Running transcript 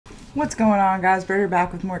What's going on, guys? We're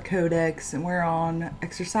back with more Codex, and we're on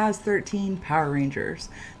exercise 13, Power Rangers,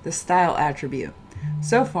 the style attribute.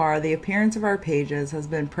 So far, the appearance of our pages has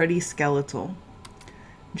been pretty skeletal.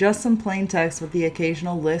 Just some plain text with the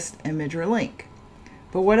occasional list, image, or link.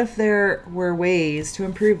 But what if there were ways to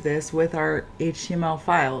improve this with our HTML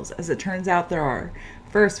files? As it turns out, there are.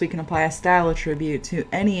 First, we can apply a style attribute to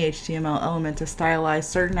any HTML element to stylize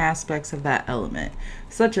certain aspects of that element,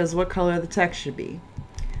 such as what color the text should be.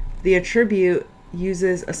 The attribute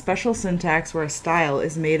uses a special syntax where a style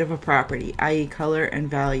is made of a property, i.e. color and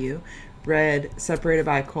value, red separated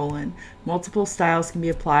by a colon. Multiple styles can be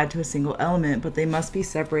applied to a single element, but they must be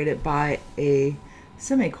separated by a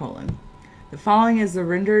semicolon. The following is the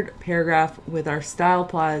rendered paragraph with our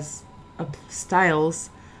styles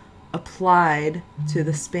applied to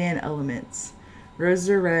the span elements.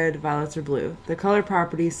 Roses are red, violets are blue. The color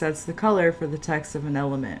property sets the color for the text of an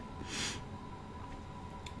element.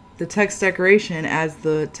 The text decoration adds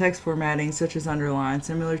the text formatting, such as underline,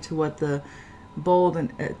 similar to what the bold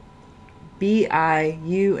and B, I,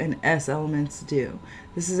 U, and S elements do.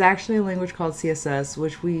 This is actually a language called CSS,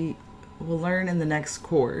 which we will learn in the next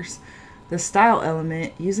course. The style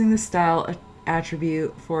element, using the style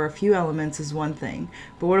attribute for a few elements is one thing,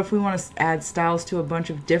 but what if we want to add styles to a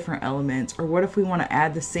bunch of different elements, or what if we want to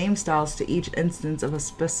add the same styles to each instance of a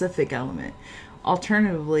specific element?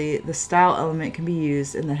 Alternatively, the style element can be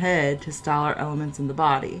used in the head to style our elements in the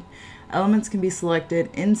body. Elements can be selected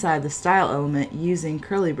inside the style element using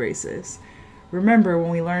curly braces. Remember when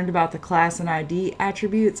we learned about the class and ID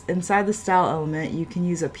attributes? Inside the style element, you can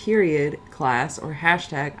use a period class or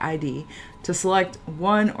hashtag ID to select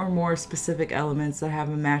one or more specific elements that have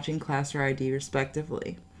a matching class or ID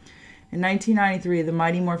respectively. In 1993, the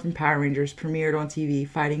Mighty Morphin Power Rangers premiered on TV,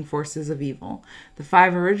 fighting forces of evil. The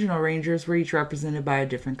 5 original Rangers were each represented by a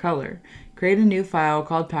different color. Create a new file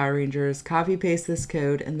called Power Rangers, copy-paste this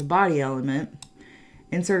code in the body element,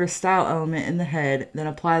 insert a style element in the head, then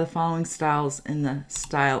apply the following styles in the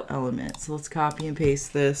style element. So let's copy and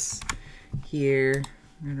paste this here.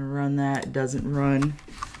 I'm going to run that. It doesn't run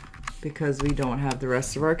because we don't have the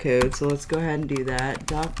rest of our code. So let's go ahead and do that.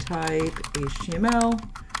 Doc type HTML.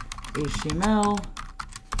 HTML,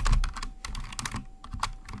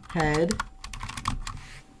 head,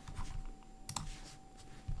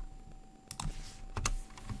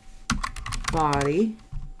 body,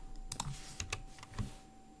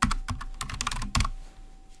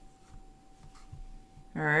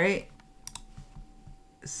 alright,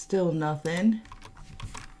 still nothing.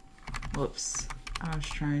 Whoops, I was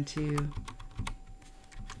trying to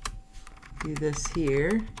do this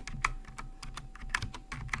here.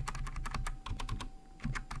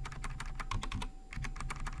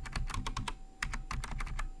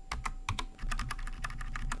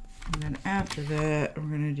 And then after that, we're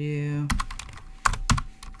going to do,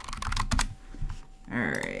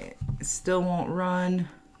 alright, it still won't run.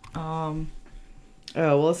 Oh,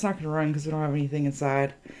 well, it's not going to run because we don't have anything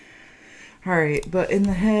inside. Alright, but in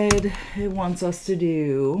the head, it wants us to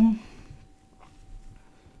do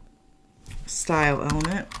style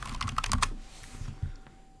element.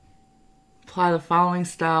 Apply the following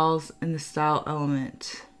styles in the style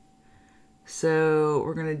element. So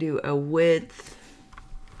we're going to do a width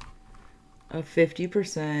of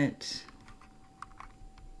 50%.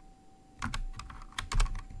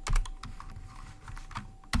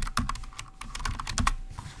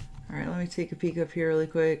 Alright, let me take a peek up here really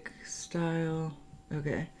quick. Style.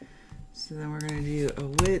 Okay. So then we're going to do a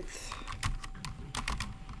width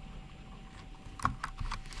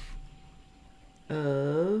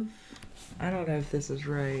of, I don't know if this is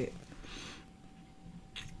right.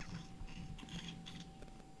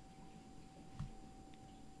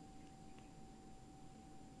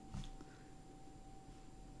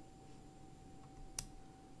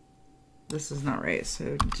 This is not right.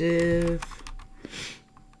 So div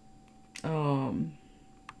and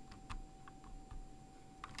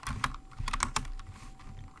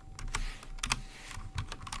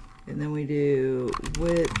then we do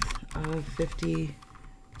width of 50%,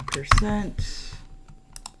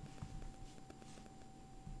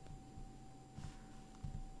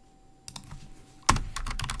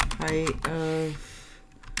 height of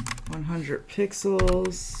 100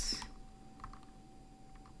 pixels,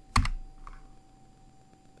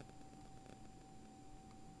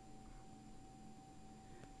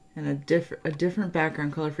 and a different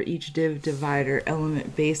background color for each div divider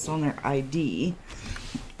element based on their ID.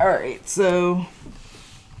 Alright, so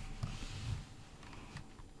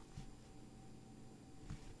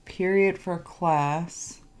period for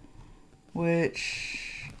class,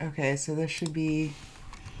 which, okay, so this should be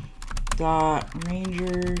dot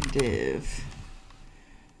ranger div.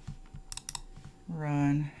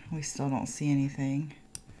 Run. We still don't see anything.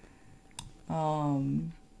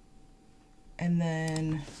 And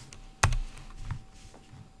then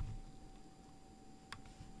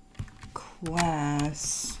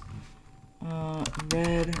class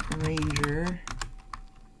red ranger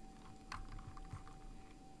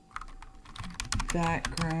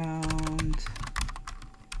background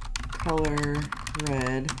color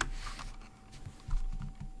red.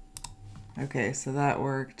 Okay, so that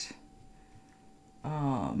worked.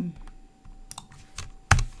 I'm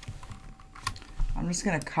just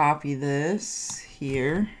going to copy this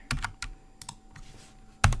here.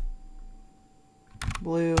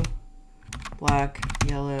 Blue, black,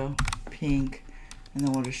 yellow, pink, and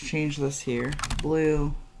then we'll just change this here.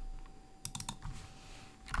 Blue,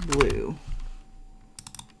 blue,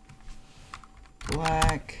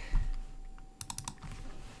 black,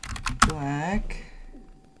 black,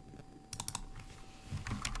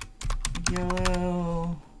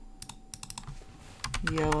 yellow,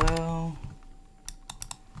 yellow,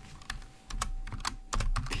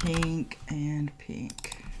 pink, and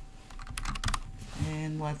pink.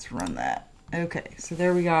 And let's run that. Okay, so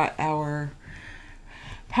there we got our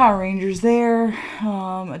Power Rangers there.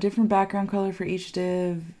 A different background color for each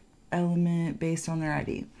div element based on their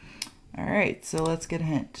ID. All right, so let's get a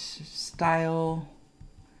hint. Style,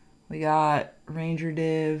 we got Ranger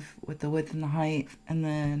div with the width and the height, and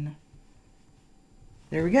then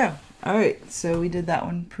there we go. All right, so we did that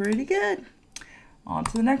one pretty good. On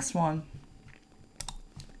to the next one.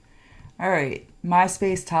 All right,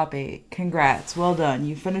 MySpace top 8. Congrats, well done.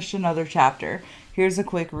 You finished another chapter. Here's a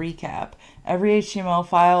quick recap. Every HTML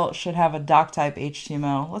file should have a doc type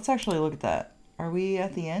HTML. Let's actually look at that. Are we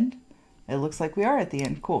at the end? It looks like we are at the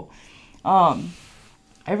end. Cool.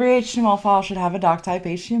 Every HTML file should have a doc type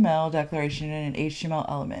HTML declaration and an HTML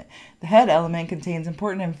element. The head element contains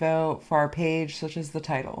important info for our page, such as the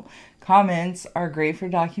title. Comments are great for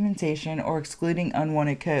documentation or excluding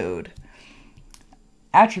unwanted code.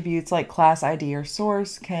 Attributes like class ID or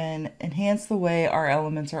source can enhance the way our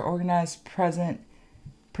elements are organized, present,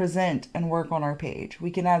 and work on our page.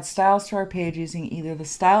 We can add styles to our page using either the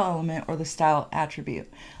style element or the style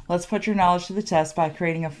attribute. Let's put your knowledge to the test by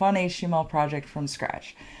creating a fun HTML project from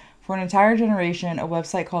scratch. For an entire generation, a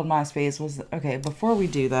website called MySpace was... Okay, before we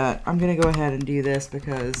do that, I'm going to go ahead and do this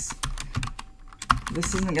because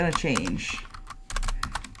this isn't going to change.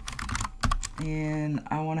 And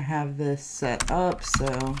I want to have this set up,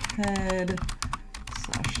 so head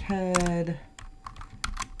 / head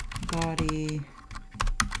body /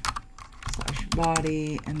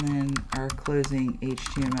 body, and then our closing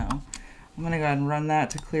HTML. I'm going to go ahead and run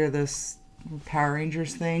that to clear this Power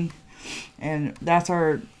Rangers thing. And that's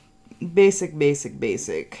our basic.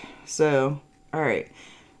 So, all right.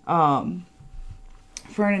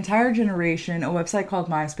 For an entire generation, a website called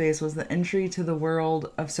MySpace was the entry to the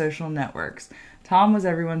world of social networks. Tom was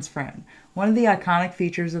everyone's friend. One of the iconic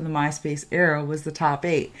features of the MySpace era was the top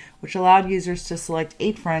 8, which allowed users to select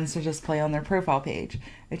 8 friends to display on their profile page.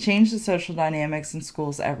 It changed the social dynamics in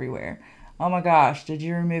schools everywhere. Oh my gosh, did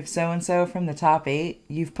you remove so-and-so from the top 8?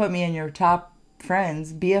 You've put me in your top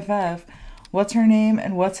friends, BFF. What's her name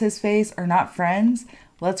and what's his face are not friends?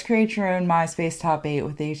 Let's create your own MySpace top 8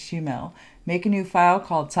 with HTML. Make a new file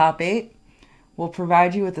called top 8. We'll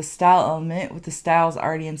provide you with a style element with the styles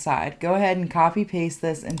already inside. Go ahead and copy paste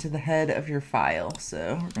this into the head of your file.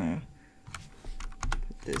 So we're going to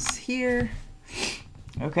put this here.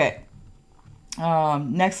 Okay.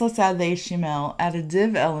 Next, let's add the HTML. Add a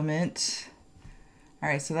div element. All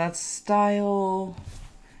right, so that's style.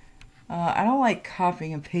 I don't like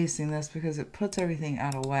copying and pasting this because it puts everything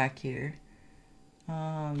out of whack here.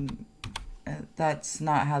 That's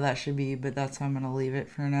not how that should be, but that's how I'm going to leave it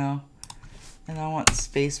for now. And I want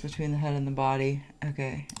space between the head and the body.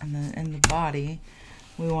 Okay, and then in the body,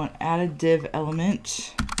 we want add a div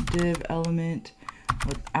element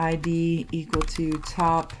with ID equal to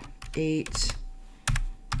top 8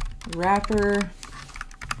 wrapper.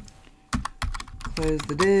 Close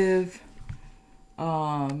the div.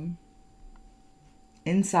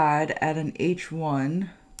 Inside, add an H1.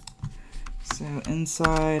 So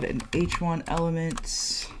inside an H1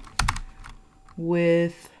 element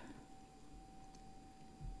with,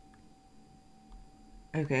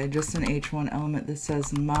 okay, just an H1 element that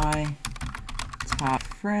says my top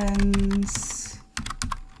friends,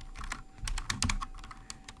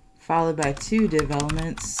 followed by 2 div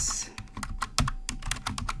elements.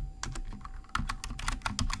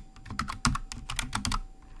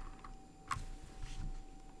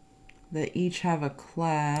 That each have a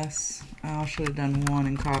class. I should have done 1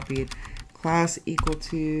 and copied. class equal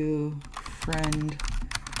to friend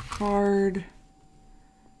card.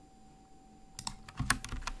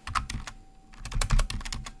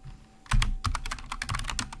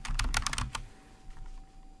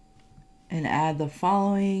 And add the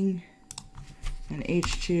following, an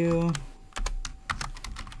H2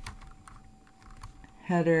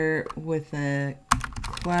 header with a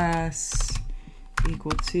class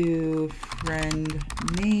equal to friend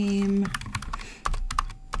name,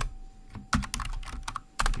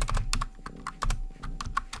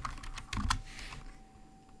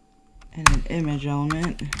 and an image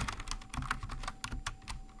element.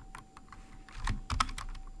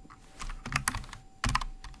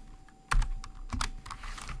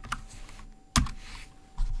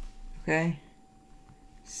 Okay.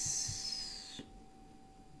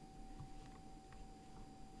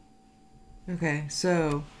 Okay,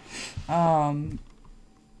 so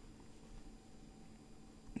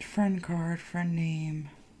friend card, friend name.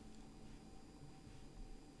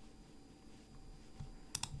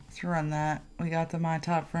 Let's run that. We got the my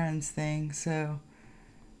top friends thing, so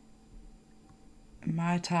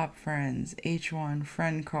my top friends, H1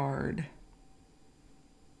 friend card.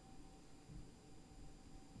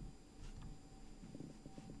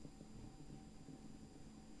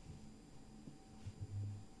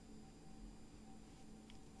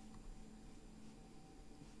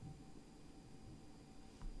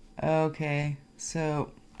 Okay,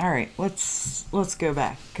 so all right, let's go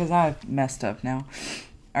back because I've messed up now.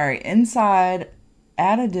 All right, inside,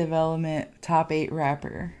 add a div element top 8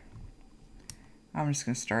 wrapper. I'm just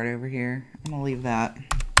gonna start over here. I'm gonna leave that.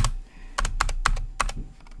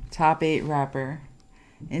 Top 8 wrapper.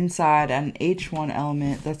 Inside, an H1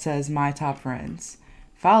 element that says my top friends,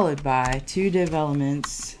 followed by 2 div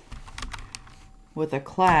elements with a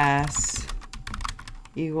class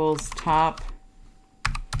equals top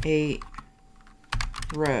 8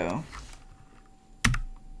 row.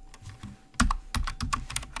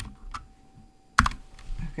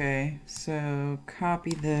 Okay, so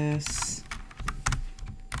copy this,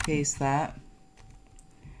 paste that.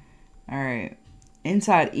 All right,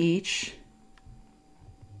 inside each,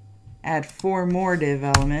 add 4 more div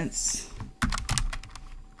elements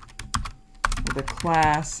with a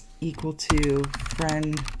class equal to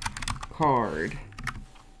friend card.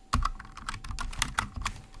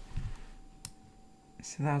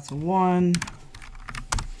 So that's 1,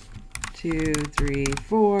 2, 3,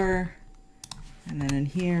 4. And then in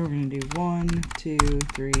here, we're going to do 1, 2,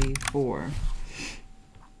 3, 4.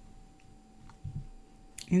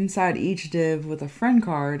 Inside each div with a friend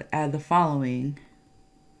card, add the following.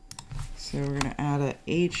 So we're going to add a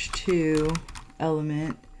H2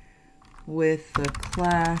 element with the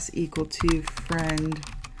class equal to friend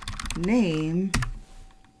name.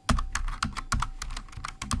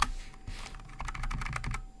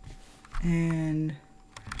 And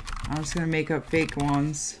I'm just going to make up fake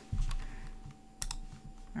ones.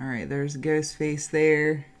 All right, there's ghost face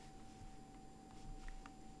there.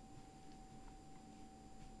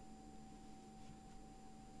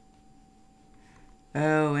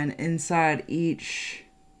 Oh, and inside each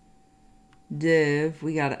div,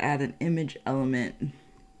 we got to add an image element.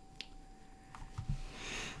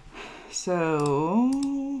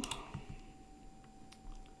 So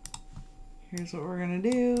here's what we're going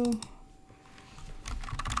to do.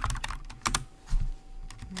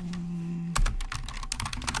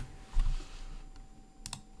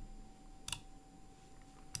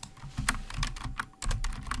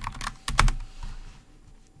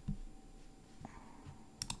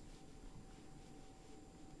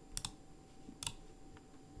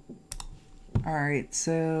 Alright,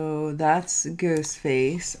 so that's ghost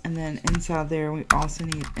face, and then inside there we also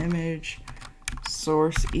need image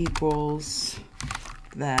source equals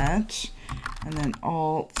that, and then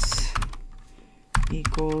alt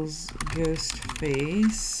equals ghost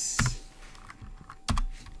face,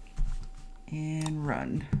 and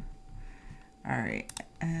run. Alright,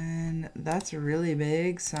 and that's really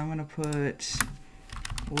big, so I'm going to put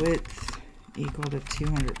width equal to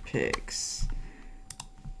 200 pixels.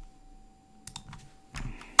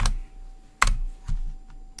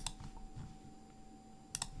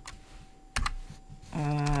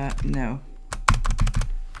 No.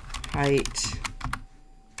 Height.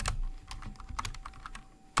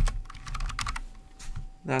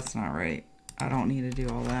 That's not right. I don't need to do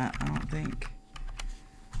all that, I don't think.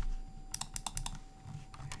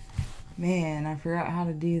 Man, I forgot how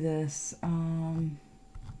to do this.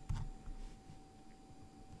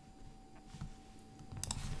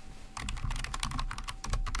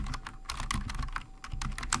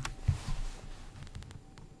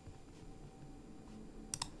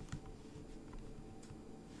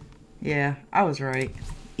 Yeah, I was right.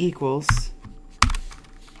 Equals.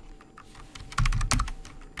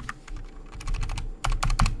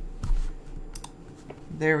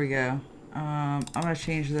 There we go. I'm going to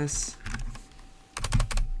change this.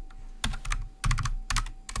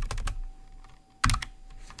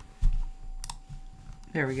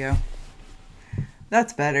 There we go.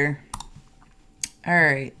 That's better.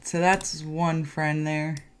 Alright, so that's one friend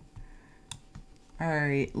there.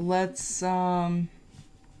 Alright, let's do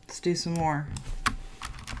some more.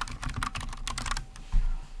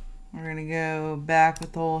 We're gonna go back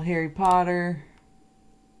with the whole Harry Potter.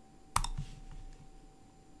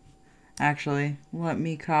 Actually, let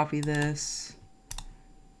me copy this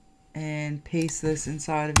and paste this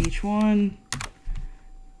inside of each one,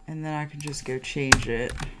 and then I can just go change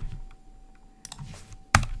it.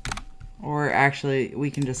 Or actually,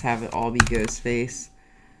 we can just have it all be Ghostface.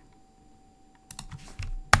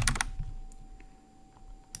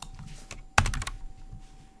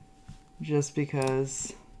 Just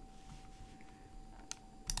because.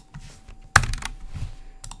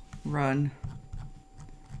 Run.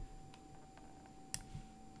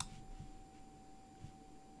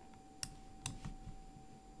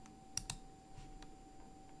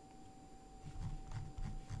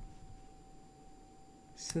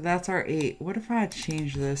 So that's our 8. What if I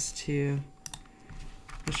change this to,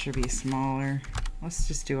 this should be smaller. Let's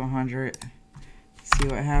just do 100. See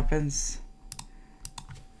what happens.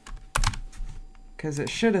 Because it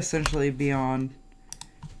should essentially be on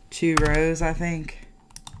 2 rows, I think.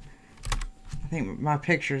 I think my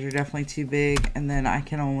pictures are definitely too big, and then I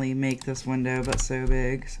can only make this window but so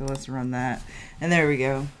big. So let's run that. And there we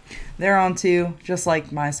go. They're on 2, just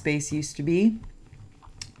like MySpace used to be.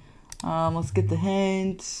 Let's get the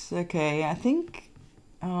hint. Okay, I think,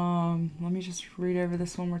 let me just read over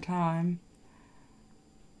this one more time.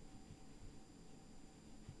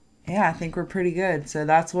 Yeah, I think we're pretty good. So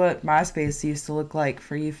that's what MySpace used to look like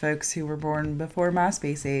for you folks who were born before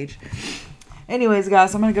MySpace age. Anyways,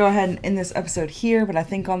 guys, I'm going to go ahead and end this episode here, but I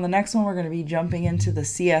think on the next one we're going to be jumping into the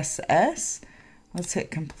CSS. Let's hit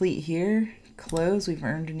complete here. Close. We've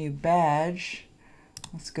earned a new badge.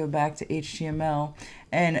 Let's go back to HTML.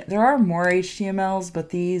 And there are more HTMLs, but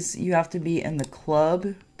these you have to be in the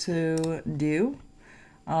club to do,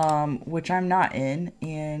 which I'm not in,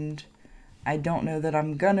 and I don't know that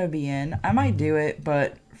I'm gonna be in. I might do it,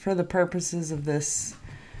 but for the purposes of this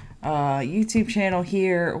YouTube channel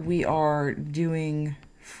here, we are doing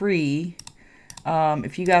free.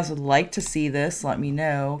 If you guys would like to see this, let me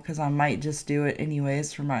know, because I might just do it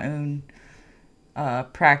anyways for my own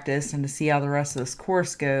practice and to see how the rest of this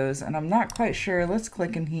course goes. And I'm not quite sure. Let's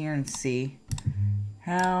click in here and see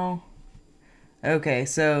how. Okay,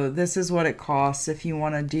 so this is what it costs if you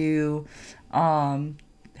want to do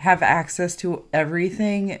have access to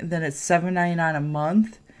everything. Then it's $7.99 a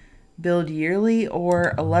month billed yearly,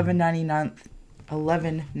 or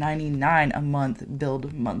 $11.99 a month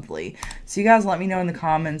billed monthly. So you guys let me know in the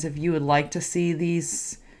comments if you would like to see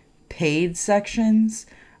these paid sections.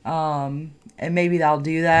 And maybe I'll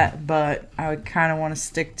do that, but I would kind of want to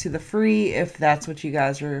stick to the free if that's what you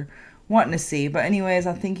guys are wanting to see. But anyways,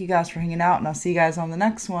 I thank you guys for hanging out, and I'll see you guys on the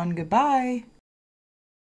next one. Goodbye.